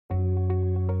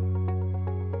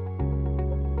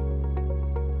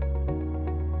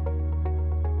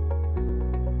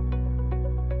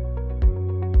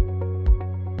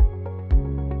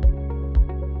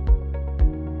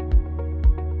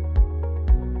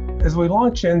As we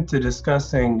launch into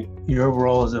discussing your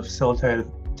role as a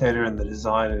facilitator in the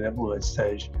design and implement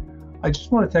stage, I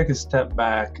just want to take a step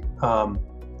back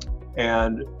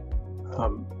and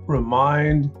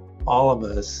remind all of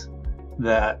us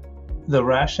that the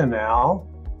rationale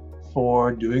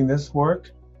for doing this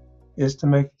work is to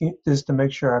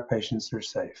make sure our patients are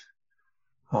safe.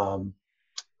 All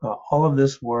of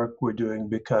this work we're doing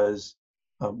because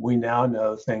we now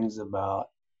know things about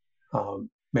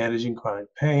managing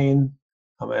chronic pain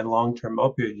and long-term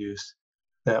opioid use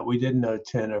that we didn't know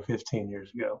 10 or 15 years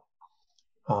ago.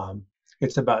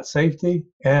 It's about safety,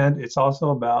 and it's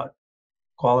also about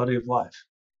quality of life.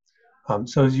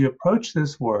 So as you approach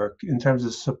this work in terms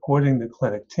of supporting the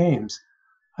clinic teams,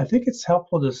 I think it's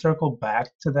helpful to circle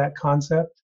back to that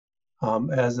concept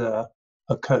as a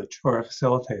coach or a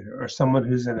facilitator or someone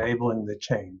who's enabling the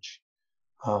change.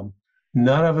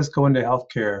 None of us go into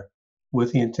healthcare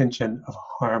with the intention of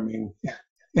harming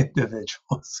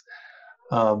individuals.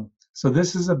 So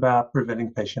this is about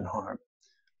preventing patient harm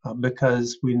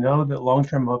because we know that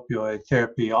long-term opioid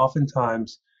therapy,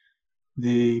 oftentimes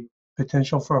the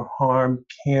potential for harm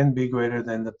can be greater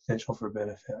than the potential for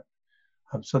benefit.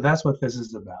 So that's what this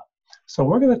is about. So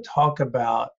we're going to talk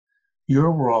about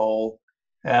your role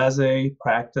as a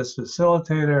practice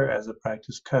facilitator, as a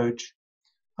practice coach,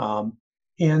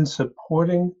 in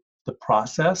supporting the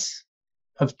process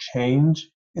of change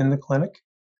in the clinic,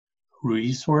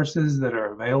 resources that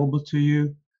are available to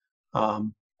you,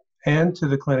 and to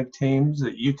the clinic teams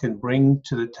that you can bring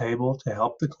to the table to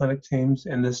help the clinic teams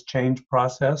in this change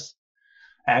process,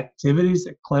 activities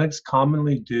that clinics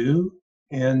commonly do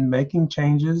in making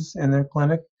changes in their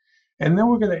clinic. And then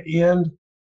we're going to end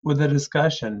with a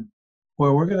discussion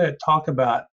where we're going to talk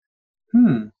about,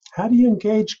 how do you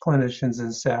engage clinicians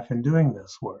and staff in doing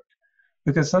this work?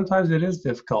 Because sometimes it is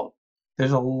difficult.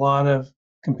 There's a lot of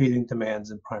competing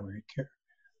demands in primary care.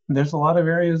 And there's a lot of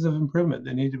areas of improvement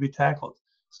that need to be tackled.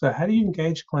 So how do you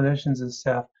engage clinicians and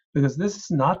staff? Because this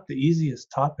is not the easiest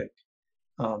topic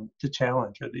to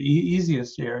challenge or the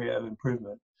easiest area of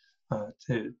improvement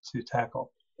to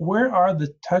tackle. Where are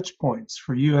the touch points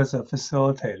for you as a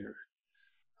facilitator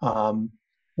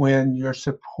when you're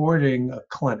supporting a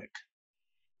clinic?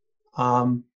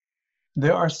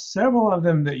 There are several of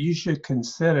them that you should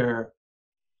consider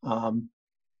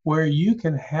where you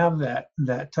can have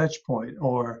that touch point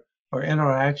or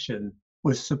interaction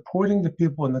with supporting the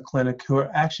people in the clinic who are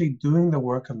actually doing the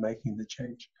work of making the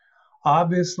change.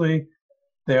 Obviously,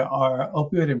 there are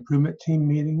opioid improvement team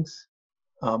meetings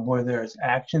where there's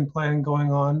action planning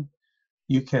going on.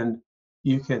 You can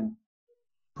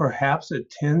perhaps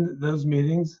attend those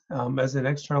meetings as an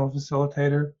external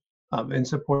facilitator and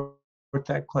support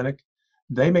that clinic.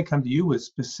 They may come to you with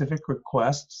specific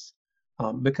requests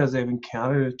because they've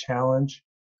encountered a challenge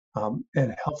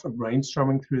and help for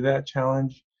brainstorming through that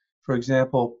challenge. For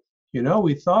example,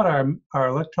 we thought our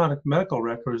electronic medical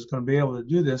record is going to be able to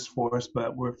do this for us,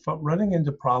 but we're running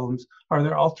into problems. Are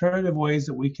there alternative ways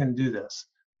that we can do this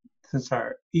since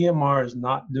our EMR is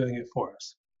not doing it for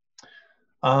us?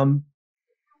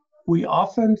 We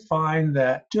often find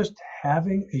that just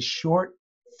having a short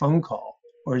phone call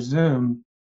or Zoom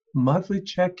monthly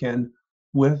check-in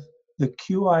with the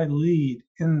QI lead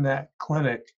in that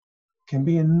clinic can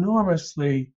be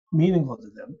enormously meaningful to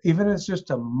them. Even if it's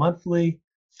just a monthly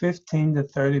 15 to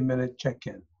 30-minute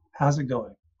check-in. How's it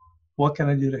going? What can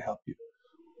I do to help you?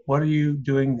 What are you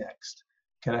doing next?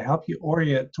 Can I help you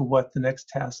orient to what the next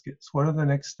task is? What are the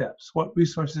next steps? What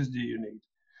resources do you need?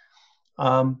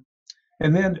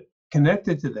 And then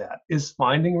connected to that is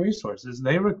finding resources.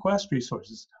 They request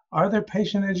resources. Are there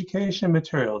patient education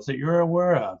materials that you're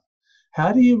aware of?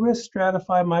 How do you risk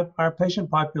stratify our patient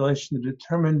population to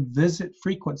determine visit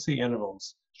frequency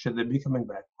intervals? Should they be coming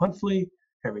back monthly,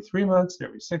 every 3 months,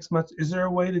 every 6 months? Is there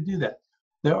a way to do that?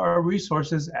 There are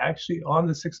resources actually on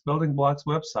the 6 Building Blocks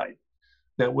website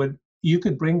that you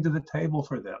could bring to the table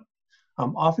for them.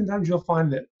 Oftentimes you'll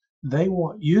find that they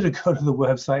want you to go to the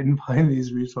website and find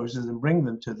these resources and bring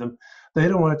them to them. They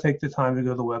don't want to take the time to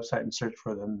go to the website and search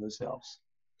for them themselves.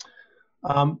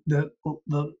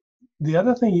 The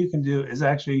other thing you can do is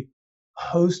actually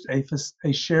host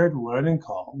a shared learning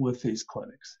call with these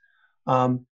clinics.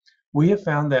 We have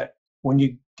found that when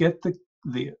you get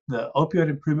the opioid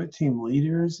improvement team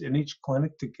leaders in each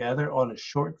clinic together on a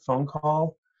short phone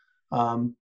call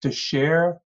to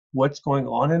share what's going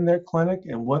on in their clinic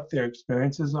and what their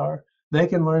experiences are, they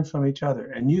can learn from each other.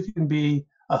 And you can be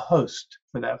a host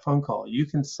for that phone call. You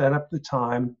can set up the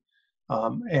time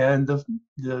and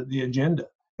the agenda.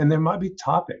 And there might be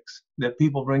topics that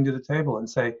people bring to the table and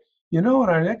say, in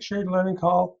our next shared learning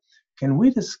call, can we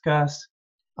discuss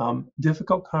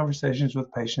difficult conversations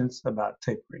with patients about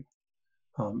tapering,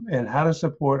 and how to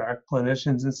support our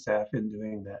clinicians and staff in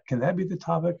doing that. Can that be the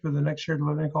topic for the next shared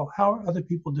learning call? How are other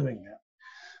people doing that?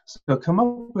 So come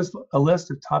up with a list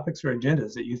of topics or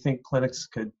agendas that you think clinics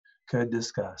could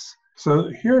discuss. So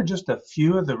here are just a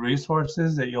few of the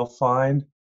resources that you'll find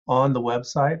on the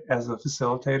website as a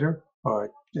facilitator or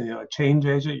a change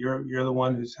agent. You're the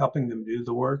one who's helping them do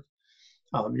the work.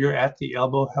 You're at the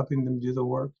elbow helping them do the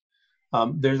work.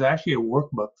 There's actually a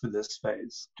workbook for this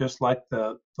phase, just like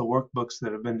the workbooks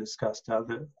that have been discussed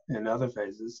in other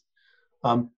phases.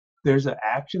 There's an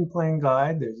action plan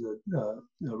guide. There's a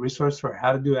resource for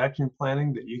how to do action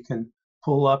planning that you can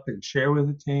pull up and share with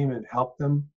the team and help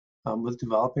them with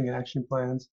developing action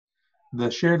plans. The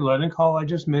shared learning call I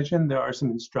just mentioned, there are some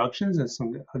instructions and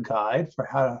a guide for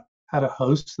how to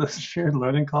host those shared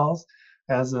learning calls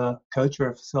as a coach or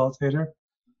a facilitator.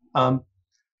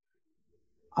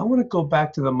 I want to go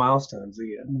back to the milestones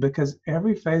again, because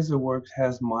every phase of work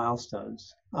has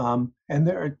milestones. And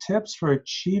there are tips for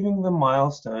achieving the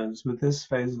milestones with this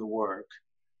phase of work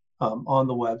on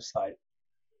the website.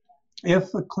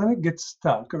 If the clinic gets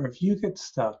stuck, or if you get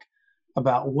stuck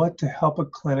about what to help a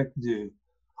clinic do,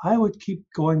 I would keep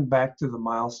going back to the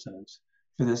milestones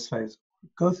for this phase.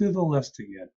 Go through the list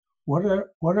again. What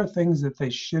are things that they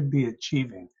should be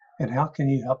achieving, and how can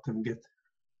you help them get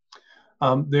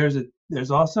there?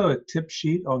 There's also a tip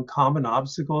sheet on common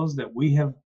obstacles that we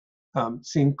have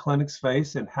seen clinics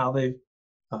face and how they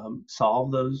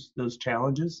solve those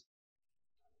challenges.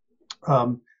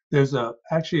 There's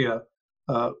actually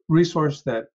a resource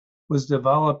that was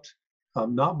developed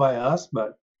not by us,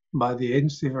 but by the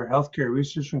Agency for Healthcare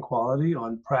Research and Quality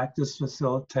on practice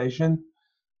facilitation,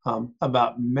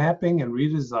 about mapping and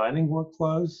redesigning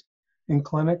workflows in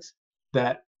clinics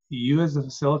that you as a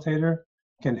facilitator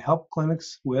can help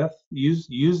clinics with.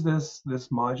 Use this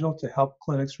module to help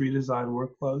clinics redesign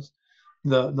workflows.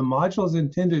 The module is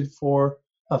intended for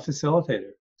a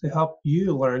facilitator to help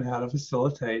you learn how to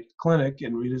facilitate clinic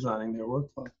in redesigning their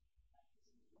workflow.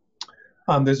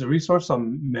 There's a resource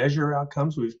on measure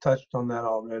outcomes. We've touched on that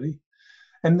already.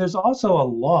 And there's also a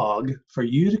log for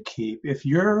you to keep if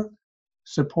you're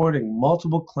supporting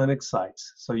multiple clinic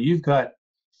sites. So you've got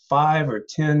 5 or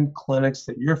 10 clinics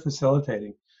that you're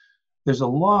facilitating. There's a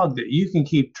log that you can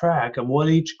keep track of what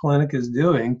each clinic is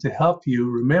doing to help you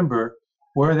remember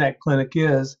where that clinic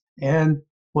is and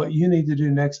what you need to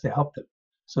do next to help them.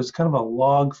 So it's kind of a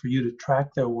log for you to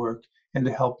track their work and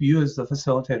to help you as the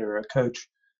facilitator or a coach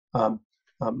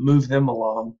move them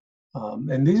along.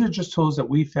 And these are just tools that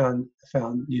we found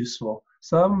useful.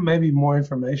 Some may be more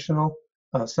informational.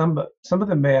 Some of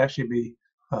them may actually be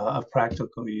of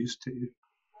practical use to you.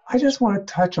 I just want to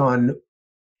touch on,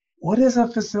 what is a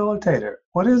facilitator?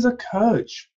 What is a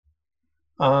coach?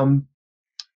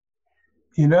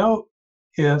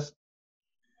 If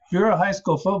you're a high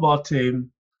school football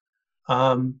team,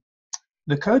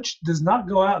 the coach does not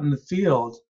go out in the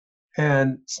field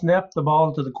and snap the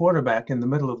ball to the quarterback in the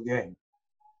middle of the game.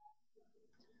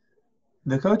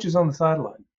 The coach is on the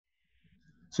sideline.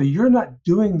 So you're not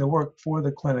doing the work for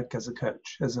the clinic as a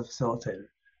coach, as a facilitator.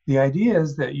 The idea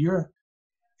is that you're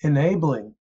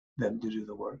enabling them to do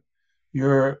the work.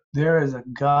 You're there as a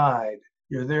guide.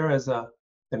 You're there as an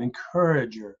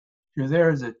encourager. You're there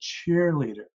as a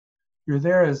cheerleader. You're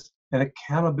there as an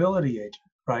accountability agent,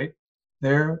 right?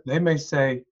 They may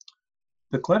say,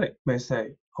 the clinic may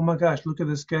say, oh my gosh, look at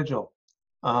the schedule.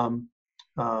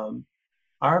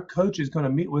 Our coach is going to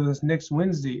meet with us next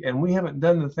Wednesday, and we haven't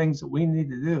done the things that we need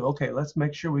to do. Okay, let's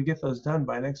make sure we get those done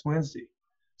by next Wednesday,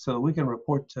 so that we can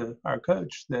report to our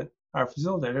coach, that our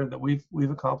facilitator, that we've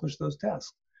accomplished those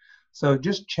tasks. So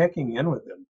just checking in with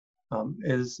them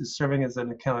is serving as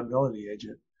an accountability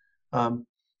agent,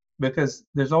 because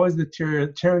there's always the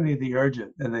tyranny of the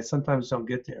urgent, and they sometimes don't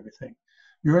get to everything.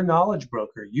 You're a knowledge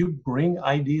broker. You bring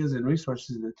ideas and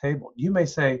resources to the table. You may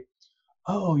say,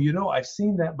 oh, I've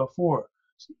seen that before.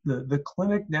 The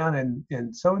clinic down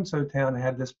in so-and-so town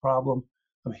had this problem.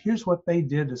 Here's what they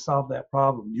did to solve that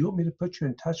problem. You want me to put you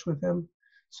in touch with them?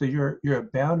 So you're a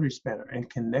boundary spanner and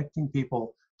connecting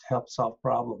people to help solve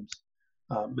problems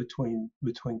between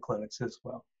clinics as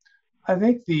well. I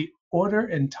think the order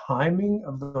and timing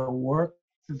of the work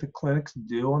that the clinics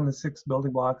do on the 6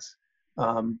 building blocks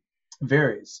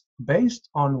varies based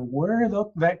on where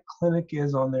that clinic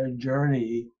is on their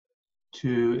journey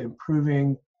to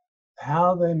improving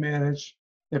how they manage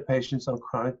their patients on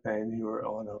chronic pain who are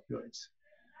on opioids.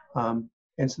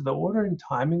 And so the order and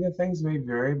timing of things may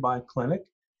vary by clinic.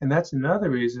 And that's another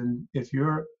reason, if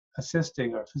you're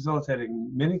assisting or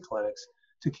facilitating many clinics,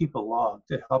 to keep a log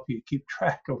to help you keep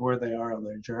track of where they are on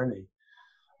their journey.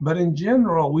 But in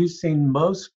general, we've seen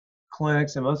most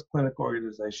clinics and most clinic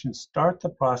organizations start the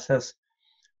process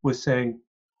with saying,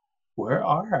 where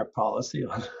are our policy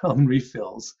on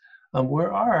refills?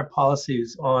 Where are our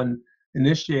policies on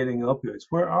initiating opioids?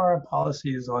 Where are our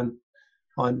policies on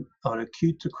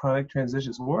acute to chronic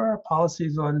transitions? Where are our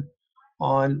policies on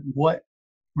what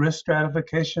risk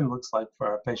stratification looks like for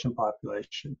our patient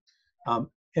population?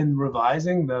 And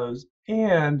revising those,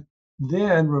 and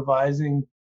then revising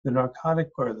the narcotic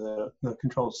or the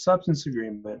controlled substance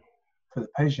agreement for the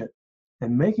patient,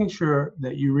 and making sure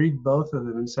that you read both of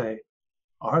them and say,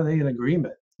 are they in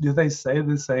agreement? Do they say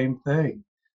the same thing?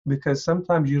 Because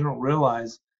sometimes you don't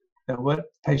realize that what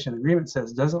patient agreement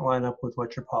says doesn't line up with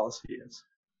what your policy is.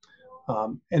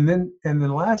 And then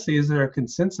lastly, is there a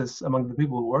consensus among the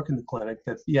people who work in the clinic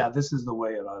that, yeah, this is the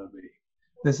way it ought to be.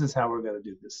 This is how we're going to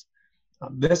do this.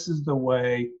 This is the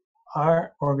way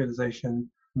our organization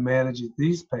manages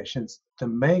these patients to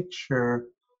make sure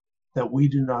that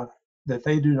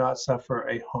they do not suffer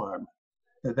a harm,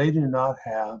 that they do not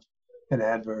have an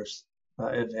adverse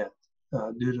event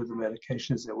due to the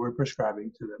medications that we're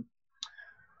prescribing to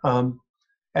them.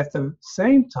 At the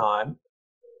same time,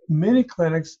 many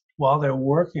clinics, while they're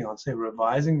working on, say,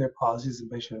 revising their policies and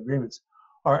patient agreements,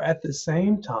 are at the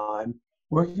same time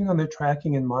working on their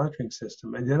tracking and monitoring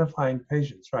system, identifying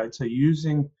patients, right? So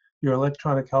using your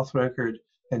electronic health record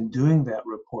and doing that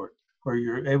report, where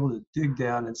you're able to dig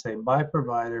down and say, by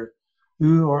provider,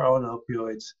 who are on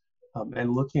opioids,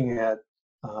 and looking at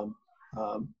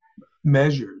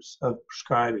measures of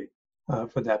prescribing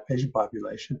for that patient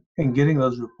population and getting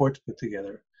those reports put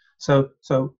together. So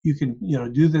you can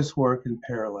do this work in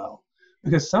parallel,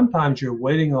 because sometimes you're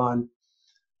waiting on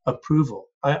approval.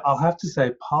 I'll have to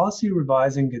say policy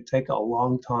revising can take a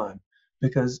long time,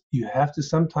 because you have to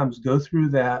sometimes go through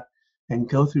that and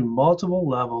go through multiple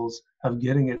levels of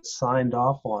getting it signed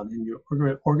off on in your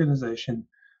organization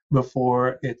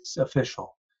before it's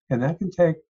official. And that can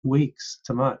take weeks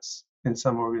to months in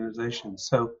some organizations.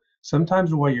 So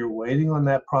sometimes while you're waiting on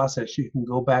that process, you can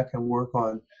go back and work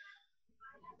on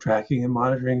tracking and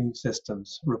monitoring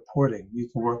systems, reporting. You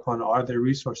can work on, are there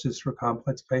resources for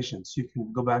complex patients? You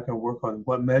can go back and work on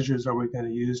what measures are we going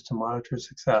to use to monitor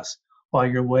success while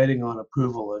you're waiting on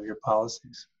approval of your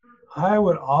policies. I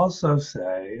would also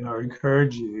say, or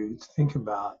encourage you to think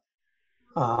about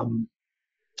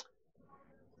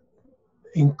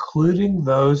including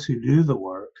those who do the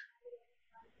work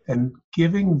and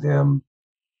giving them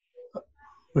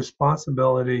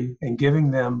responsibility and giving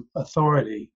them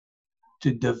authority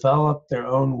to develop their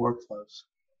own workflows.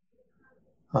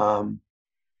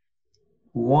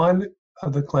 One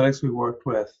of the clinics we worked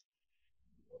with,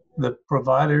 the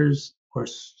providers were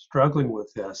struggling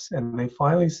with this, and they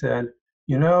finally said,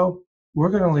 we're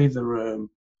going to leave the room.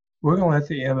 We're going to let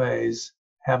the MAs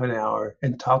have an hour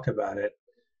and talk about it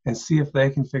and see if they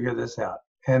can figure this out.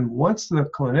 And once the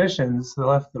clinicians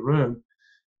left the room,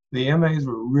 the MAs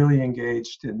were really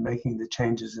engaged in making the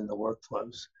changes in the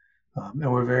workflows,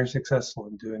 and were very successful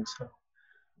in doing so.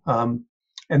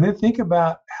 And then think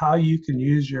about how you can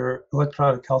use your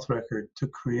electronic health record to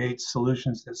create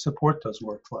solutions that support those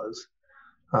workflows.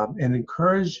 And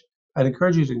I'd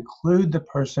encourage you to include the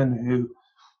person who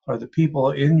are the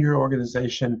people in your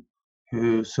organization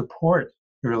who support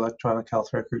your electronic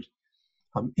health record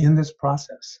in this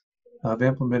process of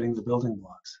implementing the building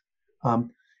blocks.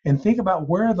 And think about,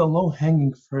 where are the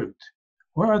low-hanging fruit?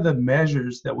 Where are the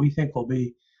measures that we think will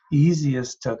be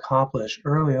easiest to accomplish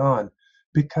early on?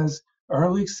 Because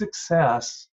early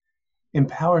success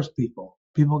empowers people.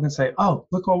 People can say, oh,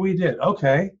 look what we did.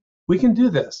 Okay, we can do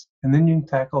this. And then you can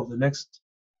tackle the next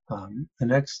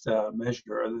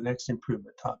measure or the next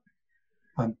improvement topic.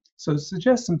 So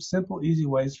suggest some simple, easy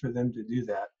ways for them to do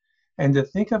that. And to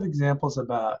think of examples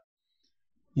about,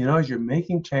 as you're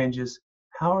making changes,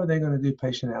 how are they going to do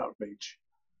patient outreach?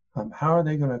 How are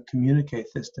they going to communicate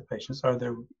this to patients? Are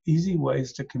there easy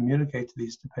ways to communicate to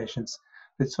these to patients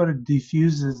that sort of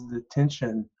diffuses the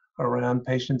tension around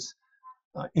patients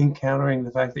encountering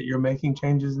the fact that you're making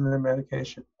changes in their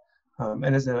medication?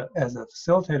 And as a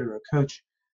facilitator or coach,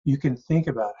 you can think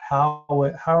about how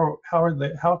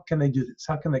can they do this?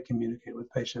 How can they communicate with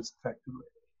patients effectively?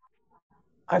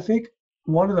 I think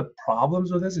one of the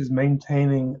problems with this is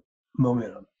maintaining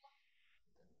momentum,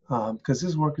 because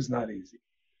this work is not easy.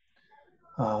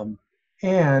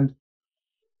 And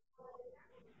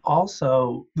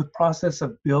also the process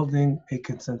of building a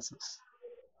consensus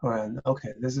around,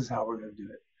 okay, this is how we're going to do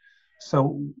it.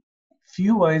 So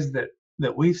few ways that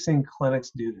we've seen clinics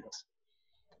do this.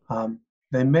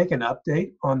 They make an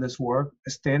update on this work, a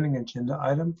standing agenda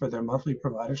item for their monthly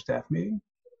provider staff meeting.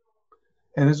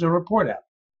 And there's a report out.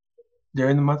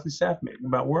 during the monthly staff meeting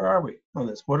about where are we on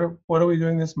this? What are we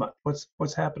doing this month?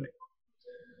 What's happening?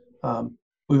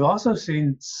 We've also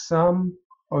seen some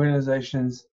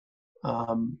organizations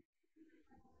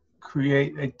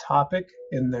create a topic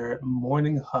in their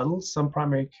morning huddles. Some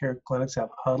primary care clinics have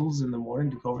huddles in the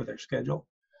morning to go over their schedule.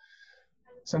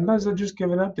 Sometimes they'll just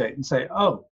give an update and say,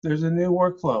 oh, there's a new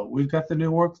workflow. We've got the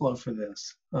new workflow for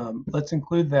this. Let's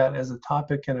include that as a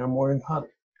topic in our morning huddle.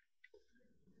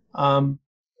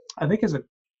 I think as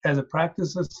a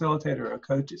practice facilitator or a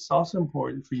coach, it's also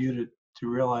important for you to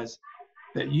realize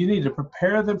that you need to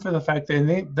prepare them for the fact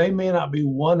that they may not be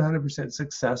 100%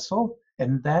 successful,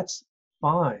 and that's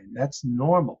fine. That's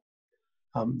normal.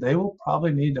 They will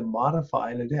probably need to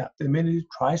modify and adapt. They may need to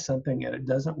try something and it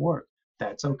doesn't work.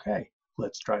 That's okay.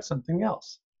 Let's try something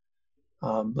else.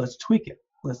 Let's tweak it.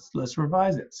 Let's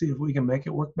revise it. See if we can make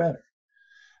it work better.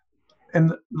 And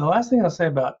the last thing I'll say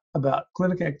about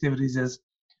clinic activities is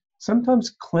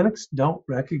sometimes clinics don't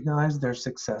recognize their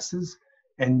successes,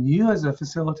 and you as a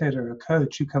facilitator or a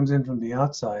coach who comes in from the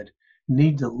outside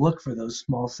need to look for those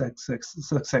small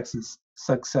successes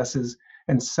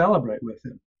and celebrate with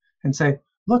them and say,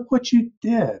 look what you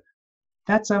did.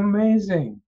 That's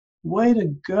amazing. Way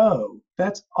to go.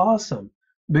 That's awesome.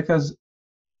 Because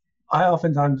I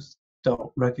oftentimes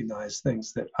don't recognize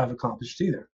things that I've accomplished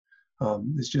either.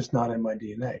 It's just not in my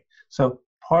DNA. So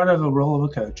part of the role of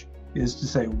a coach is to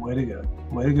say, way to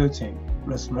go team.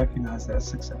 Let's recognize that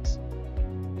success.